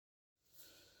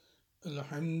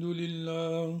الحمد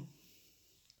لله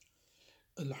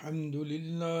الحمد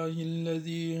لله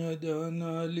الذي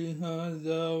هدانا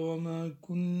لهذا وما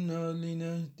كنا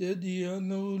لنهتدي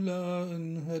لولا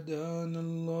أن هدانا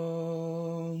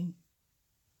الله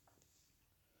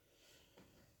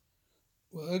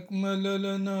وأكمل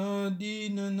لنا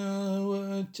ديننا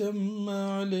وأتم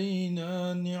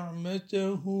علينا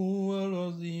نعمته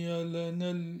ورضي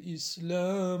لنا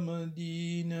الإسلام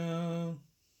دينا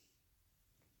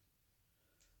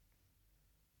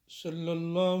صلى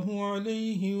الله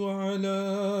عليه وعلى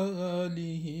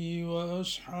آله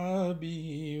وأصحابه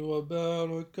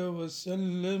وبارك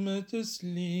وسلم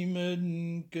تسليما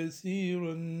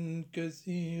كثيرا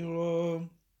كثيرا.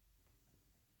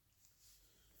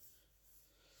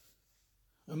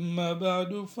 أما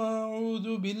بعد فأعوذ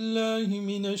بالله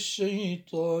من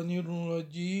الشيطان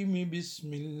الرجيم. بسم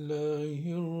الله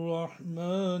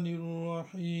الرحمن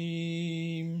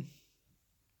الرحيم.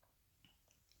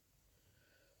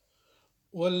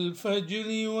 والفجر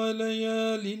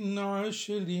وليال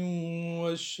عشر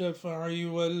والشفع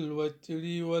والوتر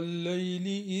والليل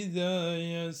إذا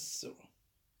يسر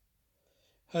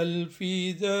هل في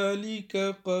ذلك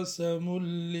قسم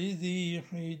لذي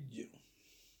حجر.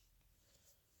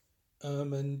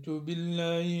 آمنت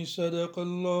بالله صدق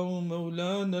الله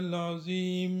مولانا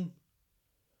العظيم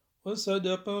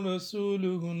وصدق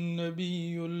رسوله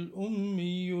النبي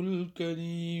الأمي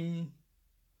الكريم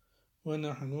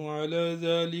ونحن على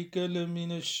ذلك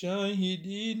لمن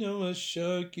الشاهدين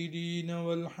والشاكرين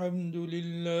والحمد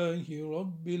لله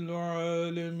رب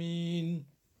العالمين.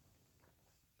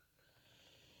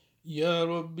 يا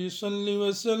رب صل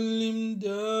وسلم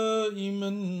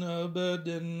دائما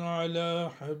أبدا على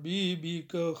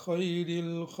حبيبك خير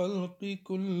الخلق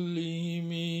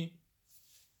كلهم.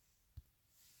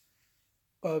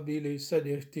 قابل صد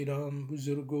احترام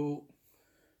بزرگوں،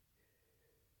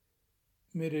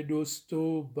 میرے دوستوں،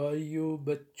 بھائیوں،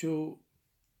 بچوں،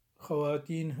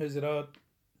 خواتین حضرات،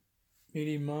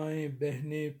 میری مائیں،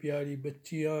 بہنیں، پیاری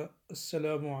بچیاں،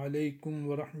 السلام علیکم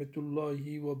ورحمۃ اللہ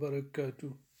وبرکاتہ.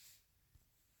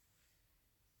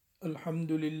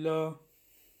 الحمدللہ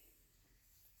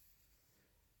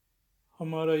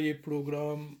ہمارا یہ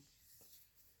پروگرام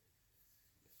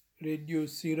ریڈیو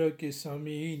سیرہ کے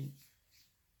سامعین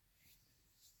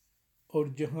اور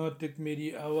جہاں تک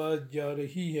میری آواز جا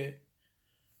رہی ہے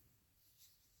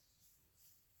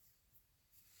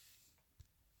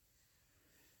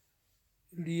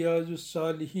ریاض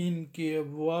الصالحین کے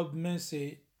ابواب میں سے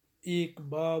ایک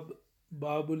باب،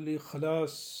 باب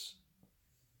الاخلاص،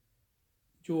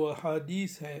 جو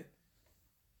احادیث ہے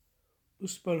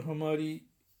اس پر ہماری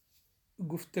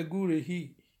گفتگو رہی،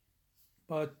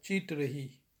 بات چیت رہی،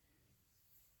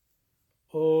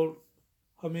 اور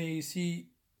ہمیں اسی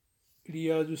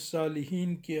ریاض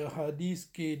الصالحین کے احادیث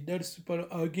کے درس پر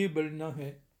آگے بڑھنا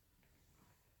ہے.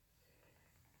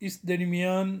 اس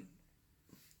درمیان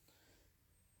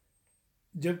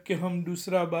جب کہ ہم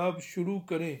دوسرا باب شروع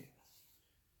کریں،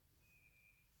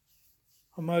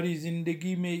 ہماری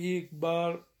زندگی میں ایک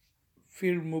بار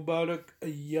پھر مبارک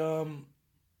ایام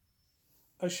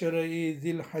عشرہ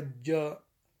ذی الحجہ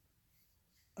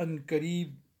ان قریب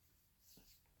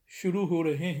شروع ہو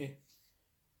رہے ہیں.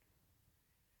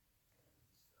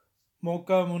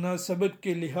 موقع مناسبت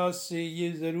کے لحاظ سے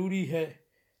یہ ضروری ہے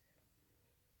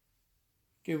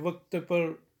کہ وقت پر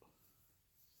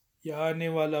یا آنے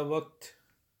والا وقت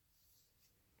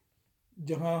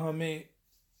جہاں ہمیں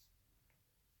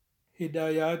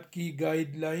ہدایات کی،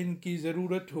 گائیڈ لائن کی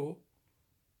ضرورت ہو،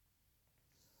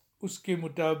 اس کے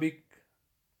مطابق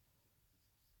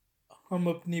ہم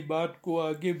اپنی بات کو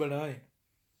آگے بڑھائیں.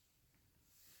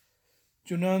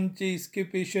 چنانچہ اس کے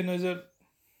پیش نظر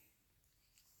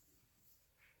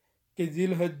کہ ذی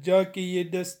الحجہ کے یہ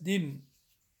 10 دن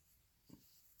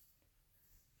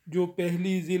جو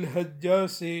پہلی ذی الحجہ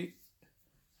سے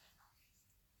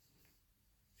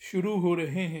شروع ہو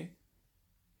رہے ہیں،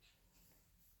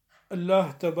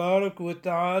 اللہ تبارک و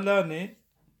تعالی نے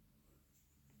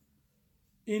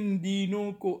ان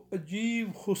دینوں کو عجیب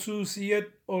خصوصیت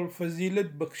اور فضیلت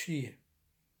بخشی ہے.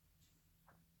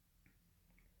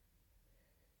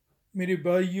 میرے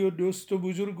بھائیوں، دوستوں،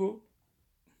 بزرگوں،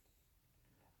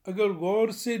 اگر غور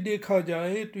سے دیکھا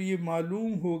جائے تو یہ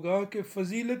معلوم ہوگا کہ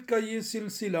فضیلت کا یہ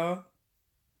سلسلہ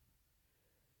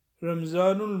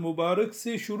رمضان المبارک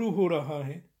سے شروع ہو رہا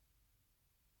ہے.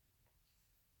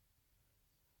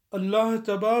 اللہ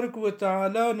تبارک و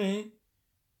تعالی نے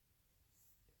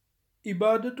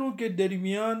عبادتوں کے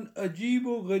درمیان عجیب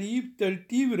و غریب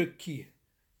ترتیب رکھی ہے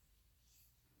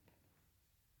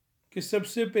کہ سب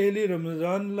سے پہلے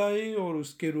رمضان لائے اور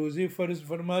اس کے روزے فرض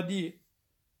فرما دیے،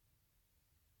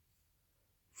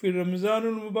 پھر رمضان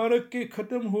المبارک کے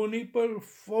ختم ہونے پر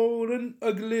فوراً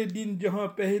اگلے دن جہاں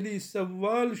پہلی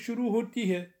سوال شروع ہوتی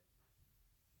ہے،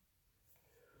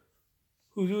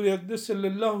 حضور اقدس صلی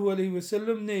اللہ علیہ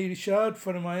وسلم نے ارشاد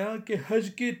فرمایا کہ حج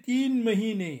کے 3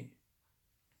 مہینے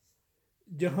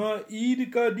جہاں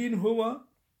عید کا دن ہوا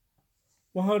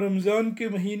وہاں رمضان کے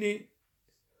مہینے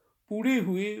پورے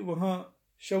ہوئے، وہاں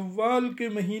شوال کے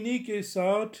مہینے کے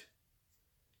ساتھ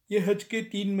یہ حج کے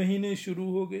 3 مہینے شروع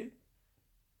ہو گئے،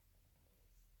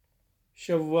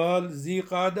 شوال، ذی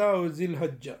قعدہ اور ذی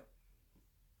الحجہ۔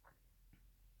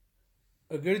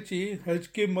 اگرچہ حج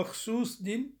کے مخصوص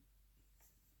دن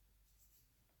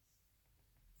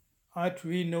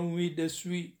 8ویں، 9ویں،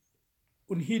 10ویں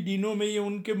انہی دنوں میں یہ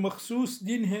ان کے مخصوص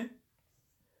دن ہیں،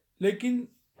 لیکن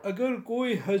اگر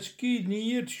کوئی حج کی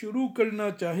نیت شروع کرنا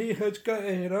چاہے، حج کا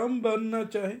احرام باندھنا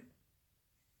چاہے،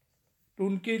 تو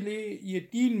ان کے لیے یہ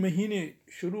 3 مہینے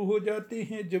شروع ہو جاتے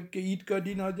ہیں جبکہ عید کا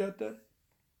دن آ جاتا ہے۔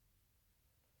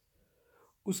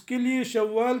 اس کے لیے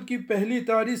شوال کی پہلی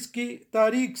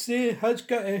تاریخ سے حج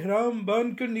کا احرام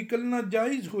باندھ کر نکلنا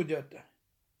جائز ہو جاتا ہے۔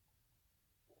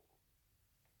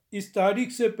 اس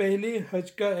تاریخ سے پہلے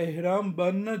حج کا احرام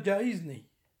باندھنا جائز نہیں،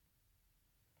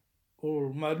 اور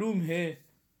معلوم ہے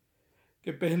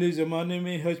کہ پہلے زمانے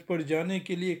میں حج پر جانے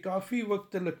کے لیے کافی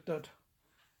وقت لگتا تھا،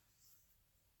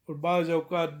 اور بعض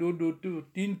اوقات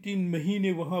 2-3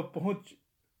 مہینے وہاں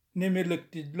پہنچنے میں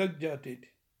لگ جاتے تھے۔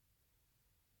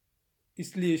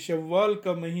 اس لیے شوال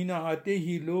کا مہینہ آتے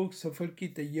ہی لوگ سفر کی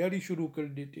تیاری شروع کر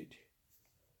دیتے تھے،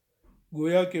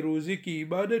 گویا کہ روزے کی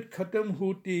عبادت ختم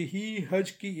ہوتے ہی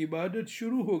حج کی عبادت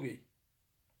شروع ہو گئی،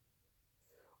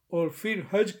 اور پھر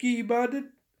حج کی عبادت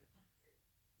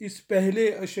اس پہلے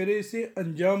عشرے سے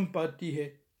انجام پاتی ہے،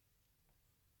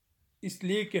 اس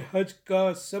لیے کہ حج کا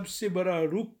سب سے بڑا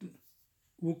رکن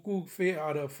وقوف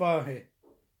عرفہ ہے۔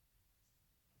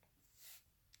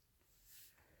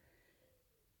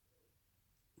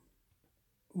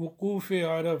 وقوف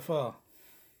عرفہ،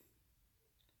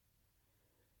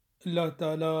 اللہ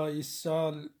تعالیٰ اس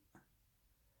سال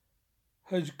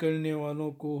حج کرنے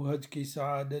والوں کو حج کی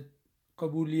سعادت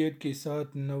قبولیت کے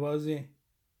ساتھ نوازیں۔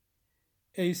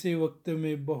 ایسے وقت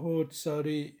میں بہت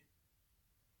سارے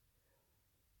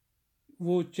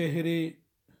وہ چہرے،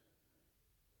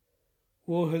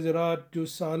 وہ حضرات جو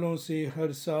سالوں سے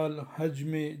ہر سال حج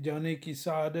میں جانے کی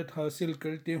سعادت حاصل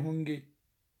کرتے ہوں گے،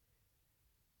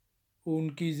 ان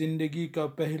کی زندگی کا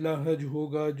پہلا حج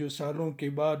ہوگا جو سالوں کے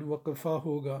بعد وقفہ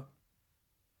ہوگا،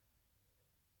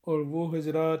 اور وہ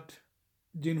حضرات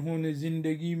جنہوں نے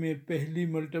زندگی میں پہلی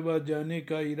مرتبہ جانے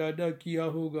کا ارادہ کیا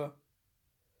ہوگا،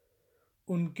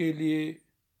 ان کے لیے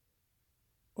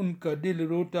ان کا دل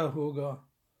روتا ہوگا،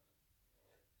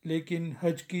 لیکن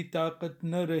حج کی طاقت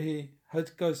نہ رہے،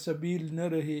 حج کا سبیل نہ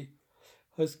رہے،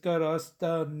 حج کا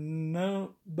راستہ نہ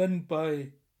بن پائے،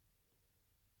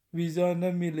 ویزا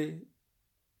نہ ملے،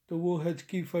 تو وہ حج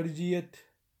کی فرضیت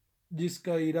جس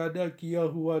کا ارادہ کیا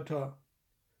ہوا تھا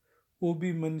وہ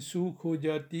بھی منسوخ ہو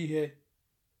جاتی ہے۔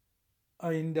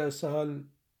 آئندہ سال،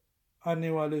 آنے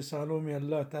والے سالوں میں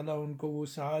اللہ تعالیٰ ان کو وہ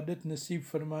سعادت نصیب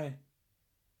فرمائے۔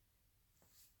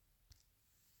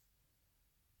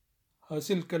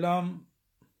 حاصل کلام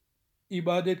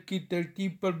عبادت کی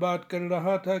ترتیب پر بات کر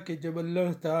رہا تھا کہ جب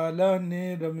اللہ تعالیٰ نے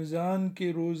رمضان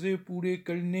کے روزے پورے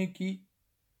کرنے کی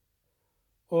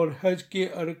اور حج کے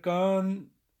ارکان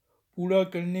پورا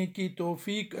کرنے کی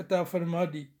توفیق عطا فرما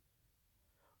دی،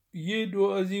 یہ 2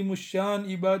 عظیم الشان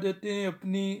عبادتیں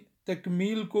اپنی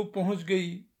تکمیل کو پہنچ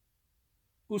گئی،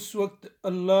 اس وقت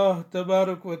اللہ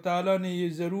تبارک و تعالیٰ نے یہ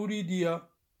ضروری دیا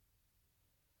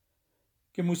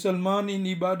کہ مسلمان ان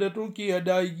عبادتوں کی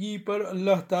ادائیگی پر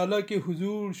اللہ تعالیٰ کے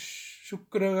حضور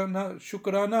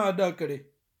شکرانہ ادا کرے،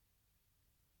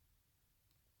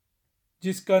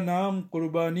 جس کا نام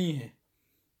قربانی ہے۔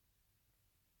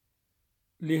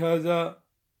 لہذا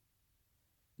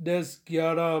 10،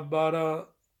 11، 12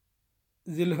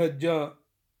 ذی الحجہ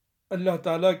اللہ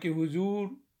تعالیٰ کے حضور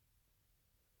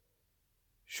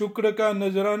شکر کا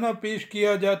نذرانہ پیش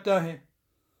کیا جاتا ہے۔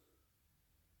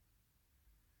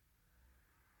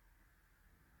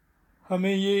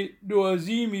 ہمیں یہ 2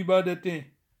 عظیم عبادتیں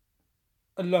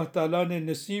اللہ تعالیٰ نے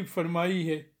نصیب فرمائی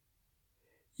ہے۔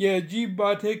 یہ عجیب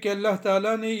بات ہے کہ اللہ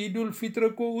تعالیٰ نے عید الفطر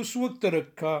کو اس وقت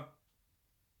رکھا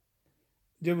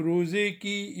جب روزے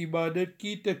کی عبادت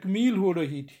کی تکمیل ہو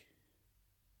رہی تھی،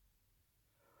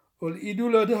 اور عید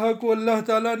الاضحیٰ کو اللہ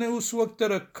تعالیٰ نے اس وقت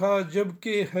رکھا جب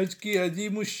کہ حج کی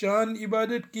عظیم الشان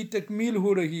عبادت کی تکمیل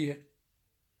ہو رہی ہے۔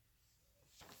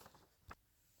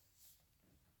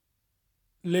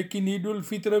 لیکن عید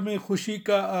الفطر میں خوشی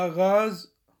کا آغاز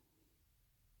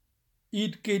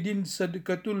عید کے دن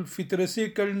صدقۃ الفطر سے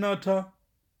کرنا تھا،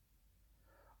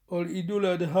 اور عید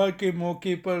الاضحیٰ کے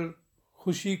موقع پر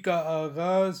خوشی کا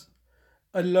آغاز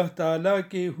اللہ تعالیٰ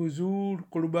کے حضور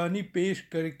قربانی پیش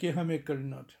کر کے ہمیں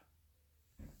کرنا تھا۔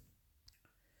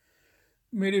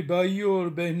 میرے بھائیوں اور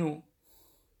بہنوں،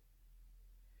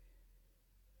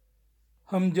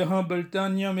 ہم جہاں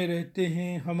برطانیہ میں رہتے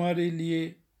ہیں ہمارے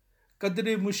لیے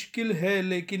قدر مشکل ہے،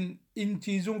 لیکن ان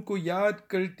چیزوں کو یاد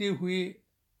کرتے ہوئے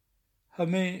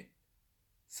ہمیں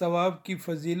ثواب کی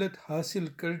فضیلت حاصل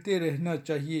کرتے رہنا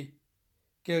چاہیے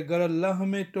کہ اگر اللہ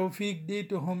ہمیں توفیق دے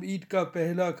تو ہم عید کا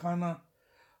پہلا کھانا،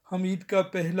 ہم عید کا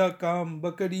پہلا کام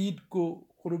بقرعید کو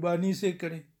قربانی سے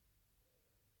کریں۔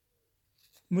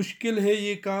 مشکل ہے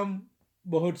یہ کام،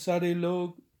 بہت سارے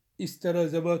لوگ اس طرح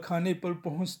ذبح خانے پر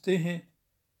پہنچتے ہیں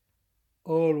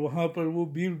اور وہاں پر وہ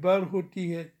بھیڑ بھاڑ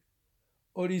ہوتی ہے،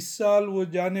 اور اس سال وہ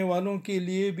جانے والوں کے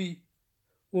لیے بھی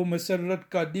وہ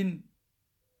مسرت کا دن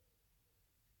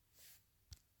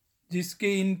جس کے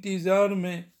انتظار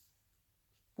میں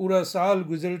پورا سال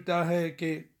گزرتا ہے کہ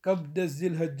کب 10 ذی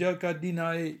الحجہ کا دن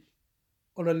آئے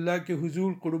اور اللہ کے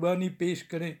حضور قربانی پیش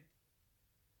کریں۔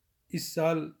 اس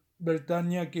سال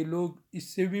برطانیہ کے لوگ اس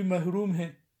سے بھی محروم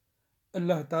ہیں۔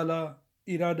 اللہ تعالیٰ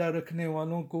ارادہ رکھنے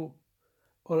والوں کو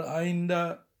اور آئندہ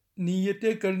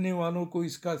نیتیں کرنے والوں کو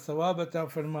اس کا ثواب عطا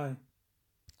فرمائے۔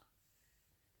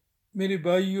 میرے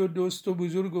بھائیوں، دوستوں،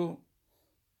 بزرگوں،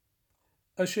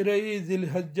 عشرہ ذی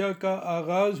الحجہ کا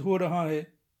آغاز ہو رہا ہے،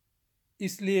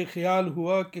 اس لیے خیال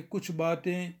ہوا کہ کچھ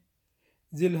باتیں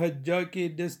ذی الحجہ کے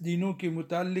 10 دنوں کے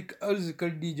متعلق عرض کر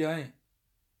دی جائیں۔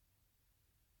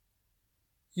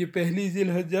 یہ پہلی ذی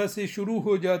الحجہ سے شروع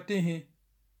ہو جاتے ہیں۔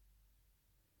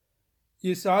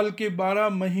 یہ سال کے 12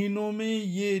 مہینوں میں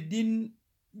یہ دن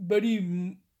بڑی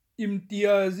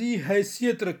امتیازی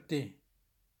حیثیت رکھتے ہیں۔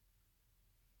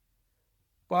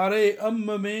 پارہ ام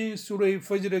میں سورہ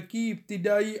فجر کی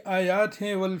ابتدائی آیات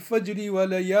ہیں، والفجر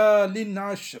ولیال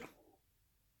عشر۔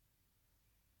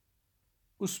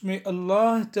 اس میں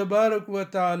اللہ تبارک و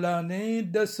تعالی نے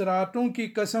 10 راتوں کی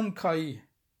قسم کھائی ہے۔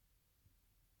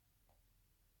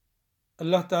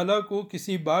 اللہ تعالیٰ کو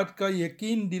کسی بات کا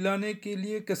یقین دلانے کے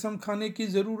لیے قسم کھانے کی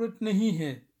ضرورت نہیں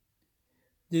ہے۔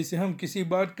 جیسے ہم کسی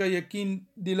بات کا یقین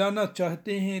دلانا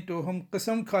چاہتے ہیں تو ہم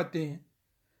قسم کھاتے ہیں،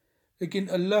 لیکن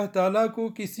اللہ تعالیٰ کو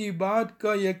کسی بات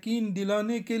کا یقین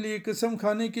دلانے کے لیے قسم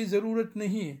کھانے کی ضرورت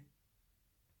نہیں ہے۔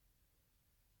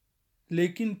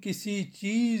 لیکن کسی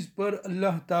چیز پر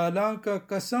اللہ تعالیٰ کا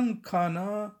قسم کھانا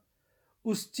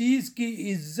اس چیز کی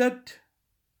عزت،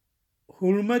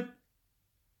 حرمت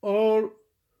اور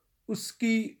اس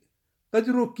کی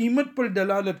قدر و قیمت پر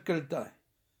دلالت کرتا ہے۔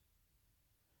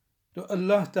 تو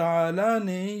اللہ تعالیٰ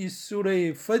نے اس سورہ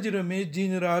فجر میں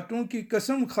جن راتوں کی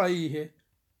قسم کھائی ہے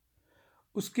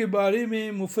اس کے بارے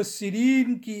میں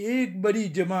مفسرین کی ایک بڑی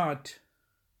جماعت،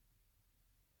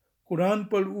 قرآن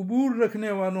پر عبور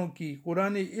رکھنے والوں کی،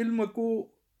 قرآن علم کو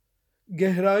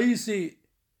گہرائی سے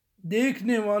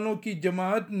دیکھنے والوں کی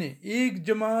ایک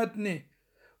جماعت نے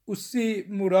اس سے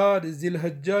مراد ذی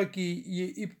الحجہ کی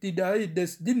یہ ابتدائی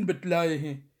 10 دن بتلائے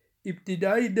ہیں،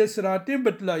 ابتدائی 10 راتیں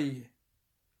بتلائی ہیں۔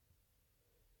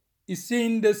 اس سے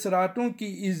ان 10 راتوں کی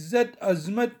عزت،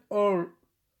 عظمت اور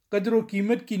قدر و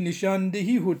قیمت کی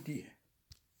نشاندہی ہوتی ہے۔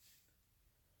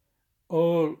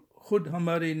 اور خود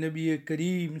ہمارے نبی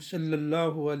کریم صلی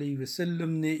اللہ علیہ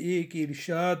وسلم نے ایک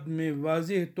ارشاد میں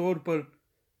واضح طور پر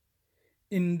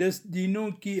ان 10 دنوں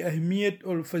کی اہمیت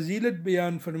اور فضیلت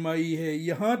بیان فرمائی ہے۔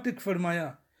 یہاں تک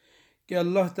فرمایا کہ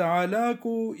اللہ تعالیٰ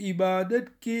کو عبادت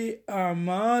کے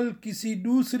اعمال کسی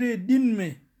دوسرے دن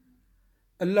میں،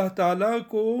 اللہ تعالیٰ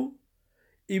کو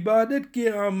عبادت کے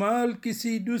اعمال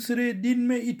کسی دوسرے دن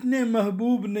میں اتنے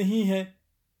محبوب نہیں ہیں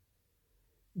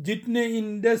جتنے ان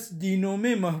 10 دنوں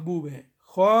میں محبوب ہیں،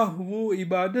 خواہ وہ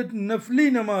عبادت نفلی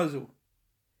نماز ہو،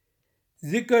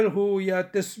 ذکر ہو یا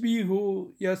تسبیح ہو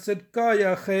یا صدقہ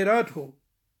یا خیرات ہو۔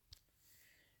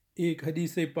 ایک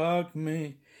حدیث پاک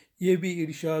میں یہ بھی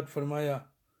ارشاد فرمایا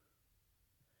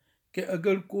کہ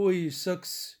اگر کوئی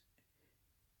شخص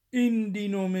ان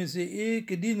دنوں میں سے ایک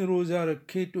دن روزہ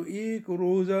رکھے تو ایک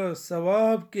روزہ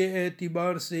ثواب کے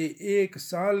اعتبار سے 1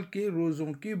 سال کے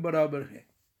روزوں کے برابر ہے۔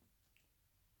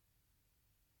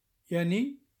 یعنی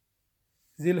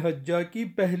ذی الحجہ کی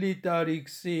پہلی تاریخ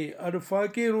سے عرفہ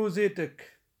کے روزے تک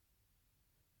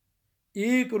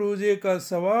ایک روزے کا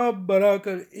ثواب بڑھا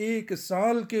کر 1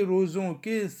 سال کے روزوں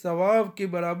کے ثواب کے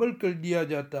برابر کر دیا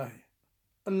جاتا ہے۔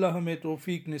 اللہ ہمیں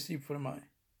توفیق نصیب فرمائے۔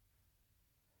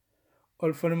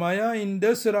 اور فرمایا ان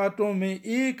 10 راتوں میں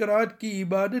ایک رات کی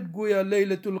عبادت گویا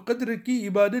لیلۃ القدر کی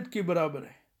عبادت کے برابر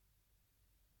ہے۔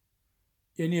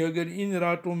 یعنی اگر ان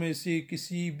راتوں میں سے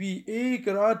کسی بھی ایک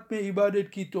رات میں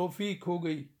عبادت کی توفیق ہو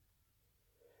گئی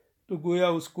تو گویا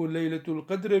اس کو لیلۃ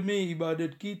القدر میں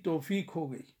عبادت کی توفیق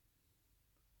ہو گئی۔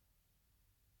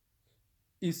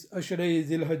 اس عشرہ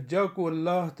ذی الحجہ کو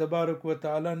اللہ تبارک و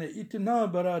تعالیٰ نے اتنا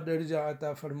بڑا درجہ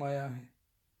عطا فرمایا ہے۔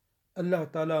 اللہ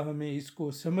تعالیٰ ہمیں اس کو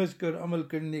سمجھ کر عمل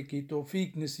کرنے کی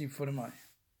توفیق نصیب فرمائے۔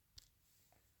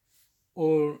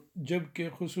 اور جب کہ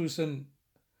خصوصاً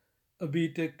ابھی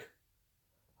تک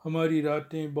ہماری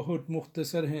راتیں بہت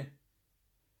مختصر ہیں،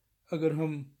 اگر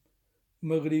ہم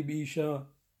مغرب، عشاء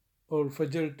اور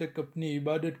فجر تک اپنی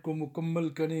عبادت کو مکمل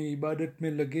کریں، عبادت میں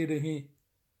لگے رہیں،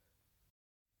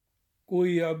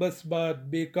 کوئی عبث بات،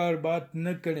 بیکار بات نہ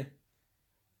کریں،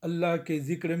 اللہ کے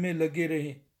ذکر میں لگے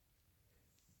رہیں،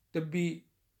 تب بھی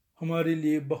ہمارے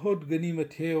لیے بہت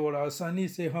غنیمت ہے اور آسانی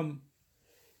سے ہم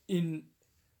ان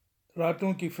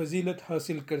راتوں کی فضیلت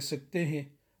حاصل کر سکتے ہیں۔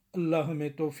 اللہ ہمیں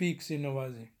توفیق سے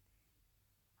نوازے۔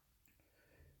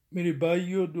 میرے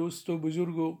بھائیوں، دوستوں،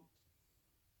 بزرگوں،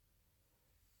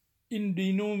 ان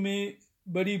دنوں میں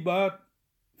بڑی بات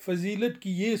فضیلت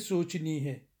کی یہ سوچنی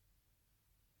ہے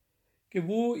کہ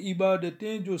وہ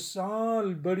عبادتیں جو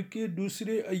سال بھر کے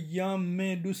دوسرے ایام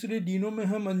میں، دوسرے دنوں میں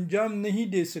ہم انجام نہیں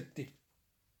دے سکتے،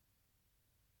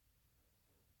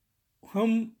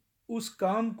 ہم اس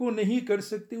کام کو نہیں کر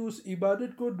سکتے، اس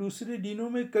عبادت کو دوسرے دنوں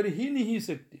میں کر ہی نہیں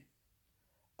سکتے،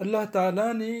 اللہ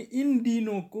تعالیٰ نے ان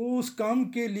دنوں کو اس کام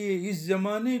کے لیے، اس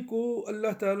زمانے کو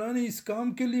اللہ تعالیٰ نے اس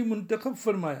کام کے لیے منتخب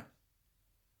فرمایا۔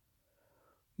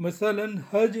 مثلا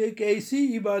حج ایک ایسی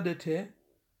عبادت ہے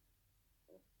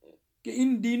کہ ان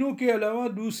دنوں کے علاوہ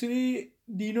دوسرے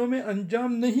دنوں میں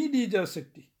انجام نہیں دی جا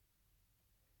سکتی۔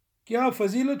 کیا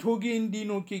فضیلت ہوگی ان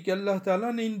دنوں کی کہ اللہ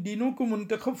تعالیٰ نے ان دنوں کو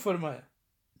منتخب فرمایا۔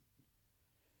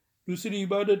 دوسری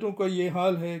عبادتوں کا یہ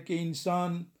حال ہے کہ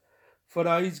انسان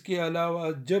فرائض کے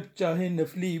علاوہ جب چاہے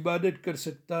نفلی عبادت کر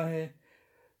سکتا ہے۔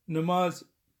 نماز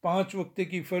 5 وقت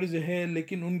کی فرض ہے،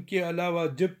 لیکن ان کے علاوہ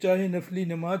جب چاہے نفلی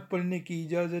نماز پڑھنے کی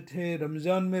اجازت ہے۔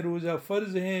 رمضان میں روزہ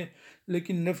فرض ہے،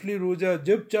 لیکن نفلی روزہ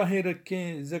جب چاہے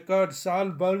رکھیں۔ زکوٰۃ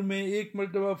سال بھر میں 1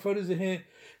 مرتبہ فرض ہے،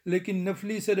 لیکن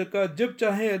نفلی صدقہ جب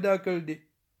چاہے ادا کر دے۔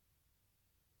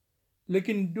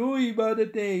 لیکن 2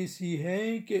 عبادتیں ایسی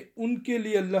ہیں کہ ان کے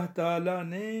لیے اللہ تعالیٰ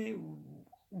نے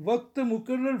وقت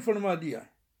مقرر فرما دیا ہے۔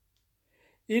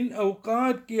 ان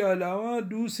اوقات کے علاوہ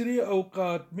دوسرے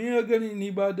اوقات میں اگر ان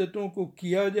عبادتوں کو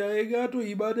کیا جائے گا تو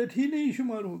عبادت ہی نہیں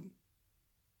شمار ہوگی۔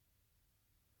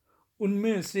 ان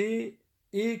میں سے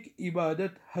ایک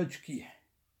عبادت حج کی ہے۔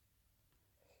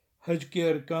 حج کے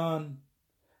ارکان،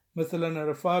 مثلا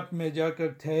عرفات میں جا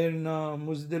کر ٹھہرنا،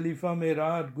 مزدلفہ میں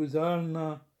رات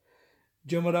گزارنا،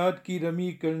 جمرات کی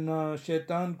رمی کرنا،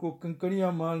 شیطان کو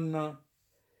کنکریاں مارنا،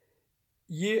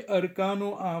 یہ ارکان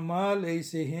و اعمال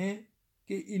ایسے ہیں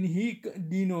کہ انہی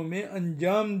دنوں میں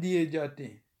انجام دیے جاتے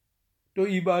ہیں تو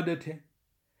عبادت ہے۔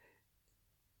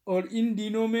 اور ان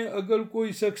دنوں میں اگر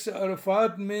کوئی شخص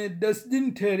عرفات میں 10 دن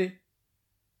ٹھہرے،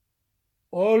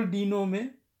 اور دنوں میں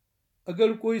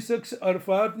اگر کوئی شخص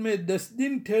عرفات میں 10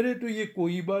 دن ٹھہرے تو یہ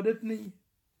کوئی عبادت نہیں ہے۔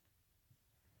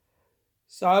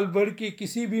 سال بھر کے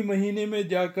کسی بھی مہینے میں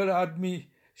جا کر آدمی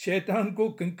شیطان کو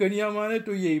کنکریاں مارے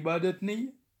تو یہ عبادت نہیں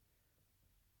ہے۔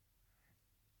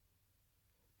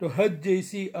 تو حج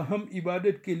جیسی اہم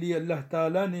عبادت کے لیے اللہ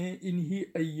تعالیٰ نے انہی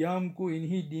ایام کو،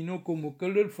 انہی دنوں کو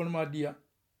مقرر فرما دیا۔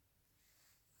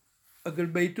 اگر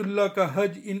بیت اللہ کا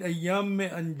حج ان ایام میں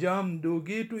انجام دو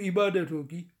گے تو عبادت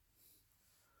ہوگی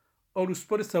اور اس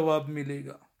پر ثواب ملے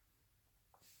گا۔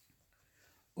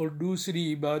 اور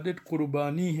دوسری عبادت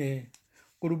قربانی ہے۔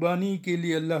 قربانی کے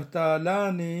لیے اللہ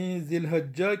تعالیٰ نے ذی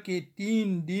الحجہ کے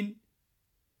 3 دن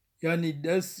یعنی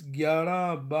 10،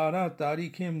 11، 12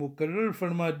 تاریخیں مقرر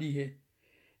فرما دی ہے۔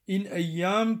 ان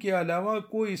ایام کے علاوہ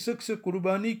کوئی شخص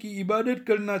قربانی کی عبادت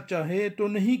کرنا چاہے تو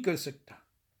نہیں کر سکتا۔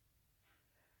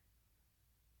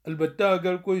 البتہ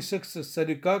اگر کوئی شخص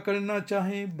صدقہ کرنا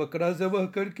چاہے، بکرا ذبح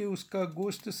کر کے اس کا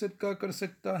گوشت صدقہ کر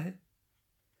سکتا ہے،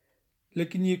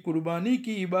 لیکن یہ قربانی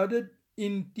کی عبادت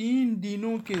ان 3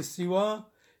 دنوں کے سوا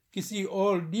کسی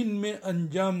اور دن میں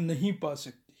انجام نہیں پا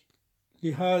سکتی۔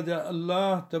 لہذا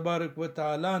اللہ تبارک و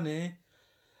تعالیٰ نے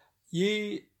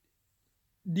یہ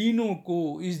دینوں کو،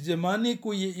 اس زمانے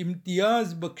کو یہ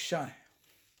امتیاز بخشا ہے۔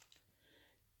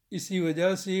 اسی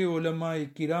وجہ سے علماء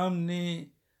کرام نے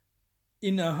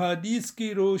ان احادیث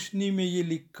کی روشنی میں یہ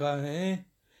لکھا ہے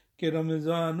کہ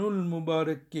رمضان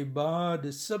المبارک کے بعد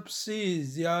سب سے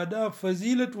زیادہ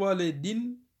فضیلت والے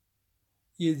دن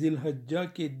یہ ذی الحجہ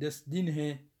کے 10 دن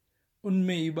ہیں۔ ان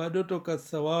میں عبادتوں کا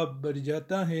ثواب بڑھ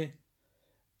جاتا ہے۔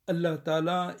 اللہ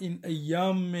تعالیٰ ان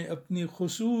ایام میں اپنی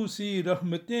خصوصی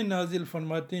رحمتیں نازل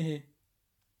فرماتے ہیں۔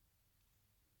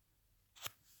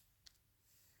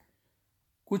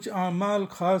 کچھ اعمال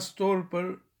خاص طور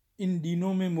پر ان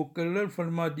دنوں میں مقرر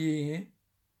فرما دیے ہیں،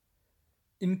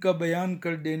 ان کا بیان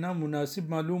کر دینا مناسب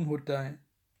معلوم ہوتا ہے۔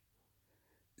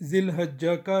 ذی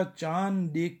الحجہ کا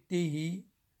چاند دیکھتے ہی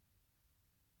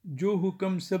جو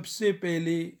حکم سب سے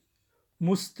پہلے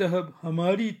مستحب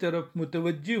ہماری طرف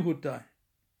متوجہ ہوتا ہے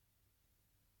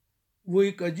وہ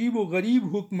ایک عجیب و غریب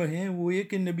حکم ہے۔ وہ یہ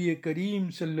کہ نبی کریم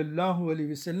صلی اللہ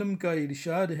علیہ وسلم کا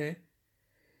ارشاد ہے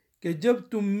کہ جب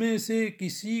تم میں سے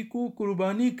کسی کو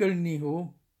قربانی کرنی ہو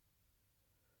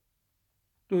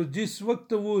تو جس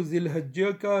وقت وہ ذی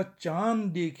الحجہ کا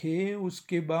چاند دیکھے اس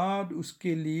کے بعد اس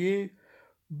کے لیے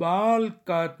بال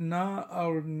کاٹنا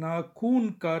اور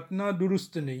ناخن کاٹنا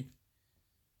درست نہیں،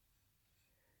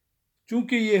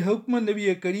 چونکہ یہ حکم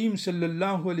نبی کریم صلی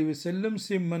اللہ علیہ وسلم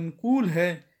سے منقول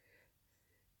ہے،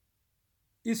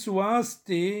 اس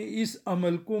واسطے اس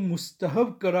عمل کو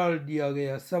مستحب قرار دیا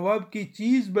گیا، ثواب کی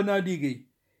چیز بنا دی گئی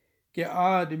کہ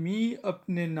آدمی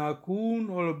اپنے ناخن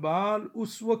اور بال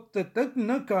اس وقت تک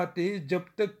نہ کاٹے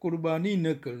جب تک قربانی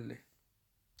نہ کر لے۔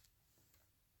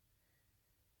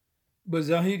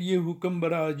 بظاہر یہ حکم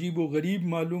بڑا عجیب و غریب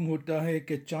معلوم ہوتا ہے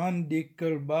کہ چاند دیکھ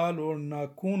کر بال اور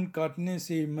ناخن کاٹنے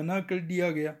سے منع کر دیا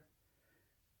گیا۔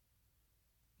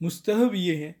 مستحب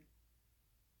یہ ہے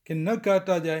کہ نہ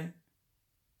کاٹا جائے،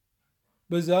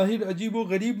 بظاہر عجیب و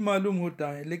غریب معلوم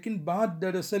ہوتا ہے، لیکن بات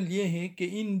دراصل یہ ہے کہ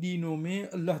ان دنوں میں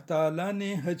اللہ تعالیٰ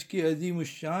نے حج کی عظیم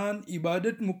الشان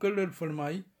عبادت مقرر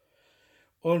فرمائی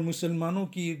اور مسلمانوں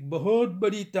کی ایک بہت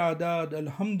بڑی تعداد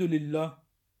الحمدللہ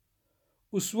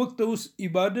اس وقت اس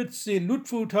عبادت سے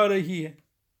لطف اٹھا رہی ہے۔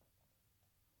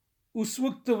 اس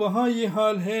وقت وہاں یہ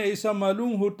حال ہے، ایسا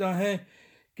معلوم ہوتا ہے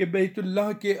کہ بیت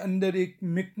اللہ کے اندر ایک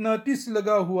مقناطیس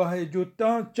لگا ہوا ہے جو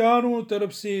چاروں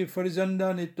طرف سے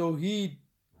فرزندان توحید،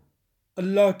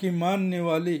 اللہ کے ماننے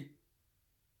والے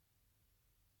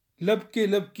لب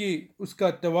کے اس کا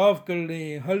طواف کر رہے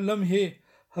ہیں۔ ہر لمحے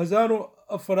ہزاروں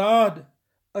افراد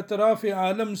اطراف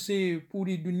عالم سے،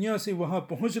 پوری دنیا سے وہاں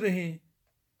پہنچ رہے ہیں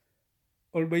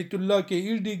اور بیت اللہ کے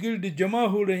ارد گرد جمع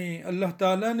ہو رہے ہیں۔ اللہ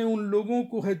تعالیٰ نے ان لوگوں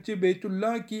کو حج بیت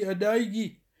اللہ کی ادائیگی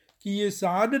کی یہ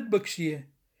سعادت بخشی ہے۔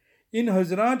 ان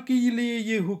حضرات کے لیے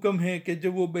یہ حکم ہے کہ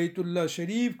جب وہ بیت اللہ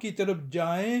شریف کی طرف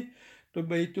جائیں تو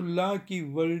بیت اللہ کی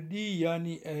وردی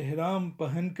یعنی احرام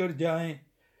پہن کر جائیں۔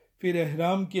 پھر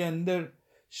احرام کے اندر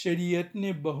شریعت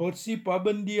نے بہت سی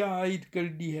پابندیاں عائد کر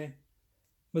دی ہے،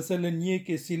 مثلا یہ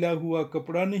کہ سلا ہوا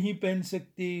کپڑا نہیں پہن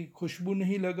سکتے، خوشبو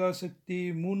نہیں لگا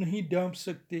سکتے، منہ نہیں ڈھانپ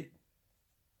سکتے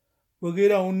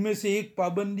وغیرہ۔ ان میں سے ایک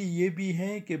پابندی یہ بھی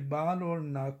ہے کہ بال اور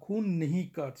ناخن نہیں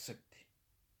کاٹ سکتے۔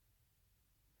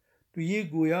 تو یہ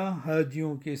گویا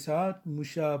حاجیوں کے ساتھ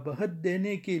مشابہت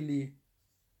دینے کے لیے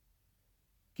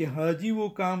کہ حاجی وہ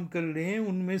کام کر رہے ہیں،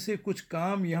 ان میں سے کچھ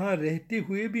کام یہاں رہتے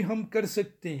ہوئے بھی ہم کر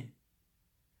سکتے ہیں۔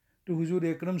 تو حضور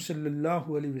اکرم صلی اللہ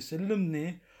علیہ وسلم نے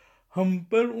ہم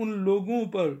پر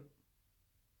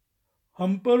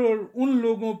اور ان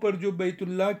لوگوں پر جو بیت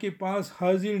اللہ کے پاس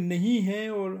حاضر نہیں ہیں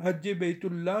اور حج بیت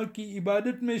اللہ کی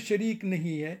عبادت میں شریک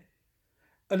نہیں ہے،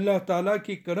 اللہ تعالیٰ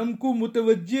کے کرم کو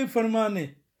متوجہ فرمانے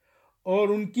اور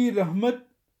ان کی رحمت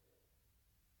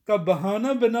کا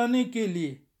بہانہ بنانے کے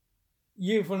لیے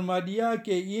یہ فرما دیا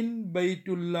کہ ان بیت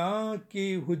اللہ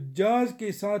کے حجاج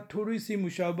کے ساتھ تھوڑی سی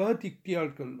مشابہت اختیار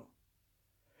کر لو،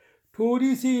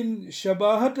 تھوڑی سی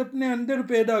شباہت اپنے اندر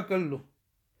پیدا کر لو۔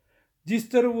 جس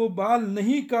طرح وہ بال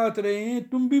نہیں کاٹ رہے ہیں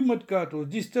تم بھی مت کاٹو،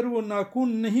 جس طرح وہ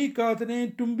ناخن نہیں کاٹ رہے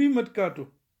ہیں تم بھی مت کاٹو۔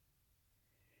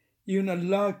 ان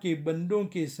اللہ کے بندوں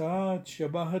کے ساتھ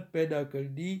شباہت پیدا کر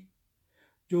دی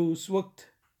جو اس وقت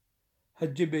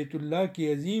حج بیت اللہ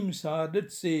کی عظیم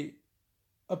سعادت سے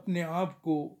اپنے آپ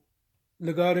کو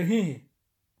لگا رہے ہیں۔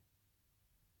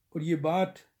 اور یہ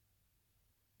بات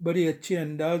بڑے اچھے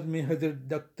انداز میں حضرت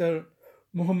ڈاکٹر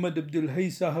محمد عبدالحی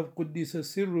صاحب قدس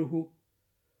سرہ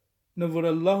نور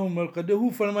اللہ مرقدہ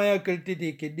فرمایا کرتے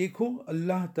تھے کہ دیکھو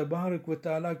اللہ تبارک و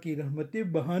تعالیٰ کی رحمتیں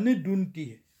بہانے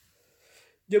ڈھونڈتی ہے۔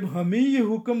 جب ہمیں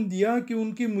یہ حکم دیا کہ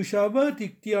ان کی مشابہت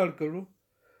اختیار کرو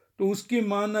تو اس کے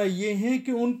معنی یہ ہے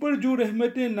کہ ان پر جو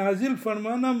رحمتیں نازل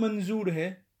فرمانا منظور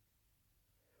ہے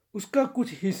اس کا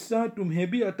کچھ حصہ تمہیں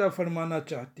بھی عطا فرمانا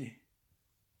چاہتے ہیں،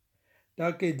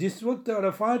 تاکہ جس وقت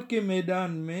عرفات کے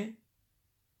میدان میں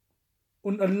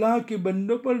ان اللہ کے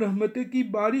بندوں پر رحمتیں کی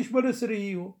بارش برس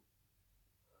رہی ہو،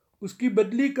 اس کی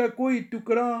بدلی کا کوئی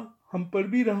ٹکڑا ہم پر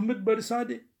بھی رحمت برسا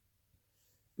دے،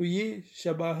 تو یہ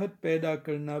شباہت پیدا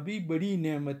کرنا بھی بڑی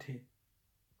نعمت ہے۔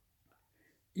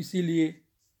 اسی لیے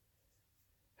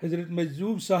حضرت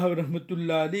مجذوب صاحب رحمۃ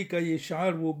اللہ علیہ کا یہ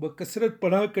شعر وہ بکثرت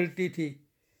پڑھا کرتے تھے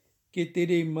کہ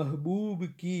تیرے محبوب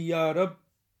کی یا رب،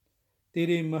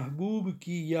 تیرے محبوب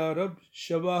کی یا رب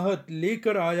شباہت لے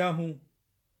کر آیا ہوں،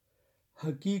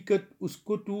 حقیقت اس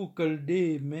کو تو کر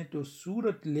دے، میں تو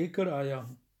صورت لے کر آیا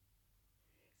ہوں۔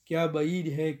 کیا بعید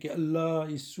ہے کہ اللہ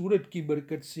اس صورت کی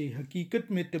برکت سے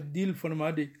حقیقت میں تبدیل فرما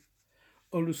دے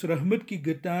اور اس رحمت کی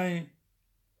گھٹائیں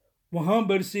وہاں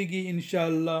برسے گی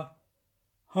انشاءاللہ۔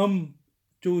 ہم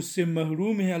جو اس سے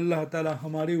محروم ہیں اللہ تعالی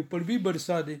ہمارے اوپر بھی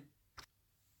برسا دے۔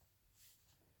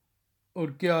 اور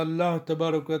کیا اللہ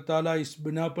تبارک و تعالیٰ اس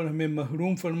بنا پر ہمیں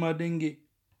محروم فرما دیں گے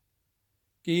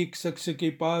کہ ایک شخص کے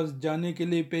پاس جانے کے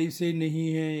لیے پیسے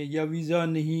نہیں ہیں یا ویزا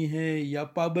نہیں ہے یا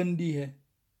پابندی ہے؟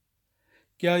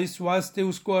 کیا اس واسطے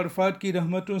اس کو عرفات کی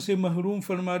رحمتوں سے محروم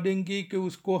فرما دیں گے کہ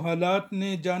اس کو حالات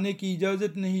نے جانے کی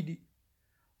اجازت نہیں دی،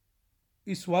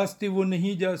 اس واسطے وہ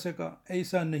نہیں جا سکا؟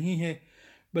 ایسا نہیں ہے،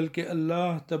 بلکہ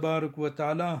اللہ تبارک و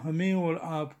تعالی ہمیں اور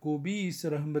آپ کو بھی اس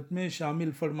رحمت میں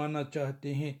شامل فرمانا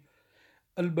چاہتے ہیں۔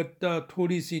 البتہ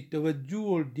تھوڑی سی توجہ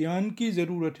اور دھیان کی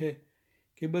ضرورت ہے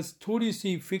کہ بس تھوڑی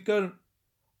سی فکر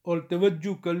اور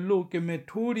توجہ کر لو کہ میں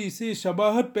تھوڑی سی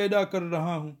شباہت پیدا کر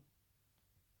رہا ہوں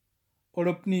اور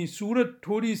اپنی صورت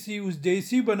تھوڑی سی اس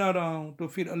جیسی بنا رہا ہوں، تو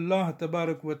پھر اللہ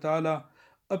تبارک و تعالی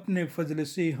اپنے فضل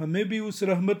سے ہمیں بھی اس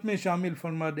رحمت میں شامل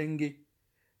فرما دیں گے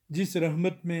جس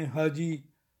رحمت میں حاجی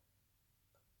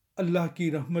اللہ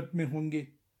کی رحمت میں ہوں گے۔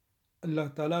 اللہ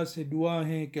تعالیٰ سے دعا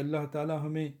ہے کہ اللہ تعالیٰ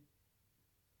ہمیں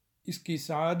اس کی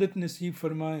سعادت نصیب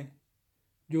فرمائے،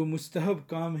 جو مستحب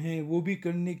کام ہیں وہ بھی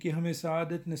کرنے کی ہمیں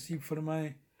سعادت نصیب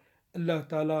فرمائے۔ اللہ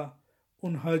تعالیٰ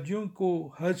ان حاجیوں کو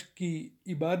حج کی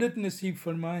عبادت نصیب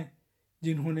فرمائے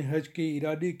جنہوں نے حج کے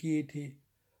ارادے کیے تھے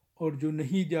اور جو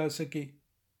نہیں جا سکے،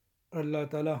 اور اللہ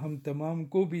تعالیٰ ہم تمام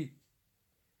کو بھی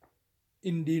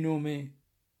ان دنوں میں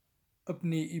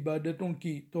اپنی عبادتوں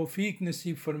کی توفیق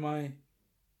نصیب فرمائے۔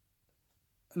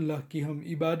 اللہ کی ہم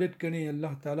عبادت کریں،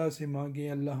 اللہ تعالیٰ سے مانگیں،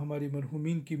 اللہ ہمارے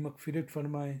مرحومین کی مغفرت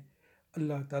فرمائے،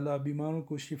 اللہ تعالیٰ بیماروں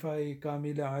کو شفائے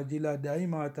کاملہ عاجلہ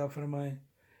دائمہ عطا فرمائے۔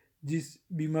 جس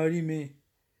بیماری میں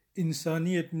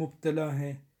انسانیت مبتلا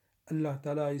ہے، اللہ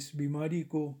تعالیٰ اس بیماری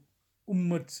کو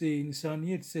امت سے،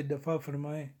 انسانیت سے دفع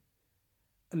فرمائے۔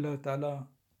 اللہ تعالیٰ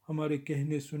ہمارے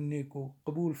کہنے سننے کو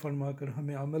قبول فرما کر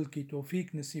ہمیں عمل کی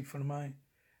توفیق نصیب فرمائے۔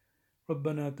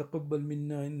 ربنا تقبل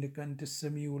منا انك انت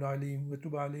السميع العليم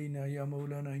وتب علينا يا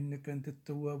مولانا انك انت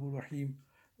التواب الرحيم،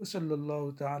 وصلى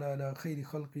الله تعالى على خير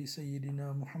خلق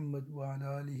سيدنا محمد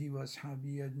وعلى آله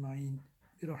واصحابه اجمعين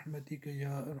برحمتك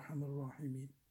يا ارحم الراحمين۔